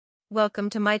Welcome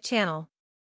to my channel.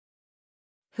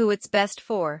 Who it's best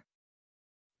for?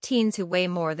 Teens who weigh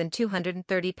more than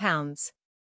 230 pounds.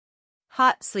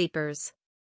 Hot sleepers.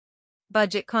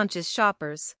 Budget-conscious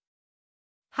shoppers.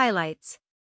 Highlights.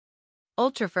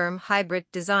 Ultra-firm hybrid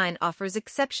design offers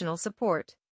exceptional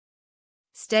support.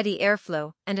 Steady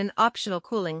airflow and an optional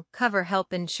cooling cover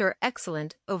help ensure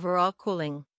excellent overall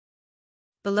cooling.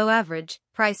 Below average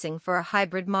pricing for a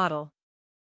hybrid model.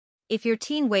 If your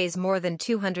teen weighs more than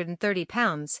 230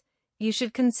 pounds, you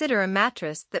should consider a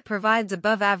mattress that provides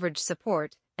above-average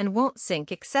support and won't sink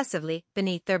excessively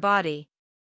beneath their body.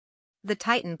 The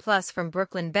Titan Plus from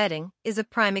Brooklyn Bedding is a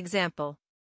prime example.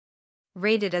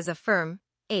 Rated as a firm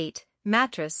 8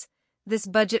 mattress, this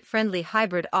budget-friendly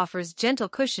hybrid offers gentle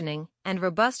cushioning and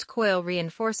robust coil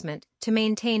reinforcement to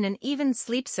maintain an even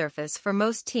sleep surface for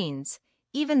most teens,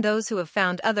 even those who have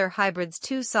found other hybrids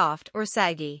too soft or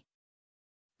saggy.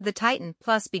 The Titan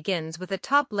Plus begins with a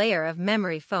top layer of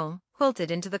memory foam quilted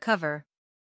into the cover.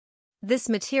 This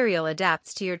material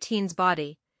adapts to your teen's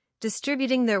body,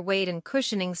 distributing their weight and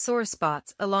cushioning sore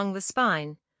spots along the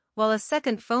spine, while a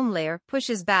second foam layer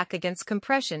pushes back against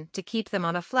compression to keep them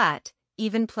on a flat,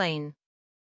 even plane.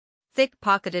 Thick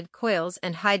pocketed coils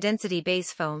and high-density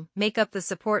base foam make up the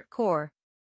support core.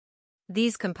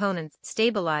 These components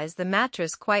stabilize the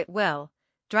mattress quite well,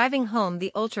 driving home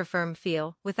the ultra-firm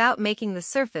feel without making the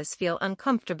surface feel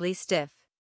uncomfortably stiff.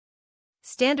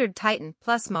 Standard Titan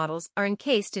Plus models are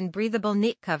encased in breathable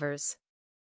knit covers.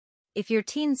 If your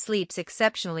teen sleeps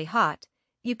exceptionally hot,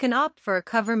 you can opt for a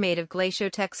cover made of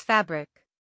Glaciotex fabric.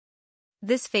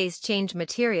 This phase-change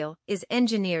material is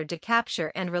engineered to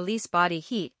capture and release body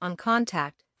heat on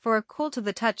contact for a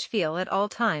cool-to-the-touch feel at all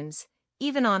times,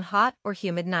 even on hot or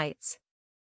humid nights.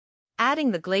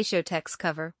 Adding the Glaciotex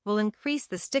cover will increase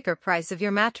the sticker price of your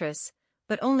mattress,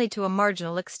 but only to a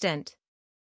marginal extent.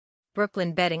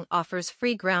 Brooklyn Bedding offers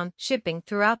free ground shipping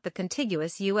throughout the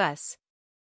contiguous U.S.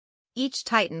 Each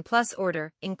Titan Plus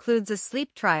order includes a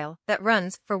sleep trial that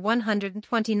runs for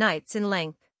 120 nights in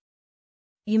length.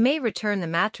 You may return the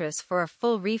mattress for a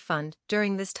full refund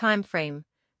during this time frame,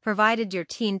 provided your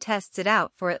teen tests it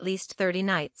out for at least 30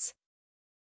 nights.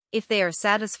 If they are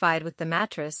satisfied with the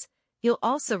mattress, you'll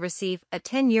also receive a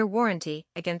 10-year warranty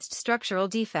against structural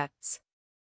defects.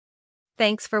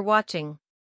 Thanks for watching.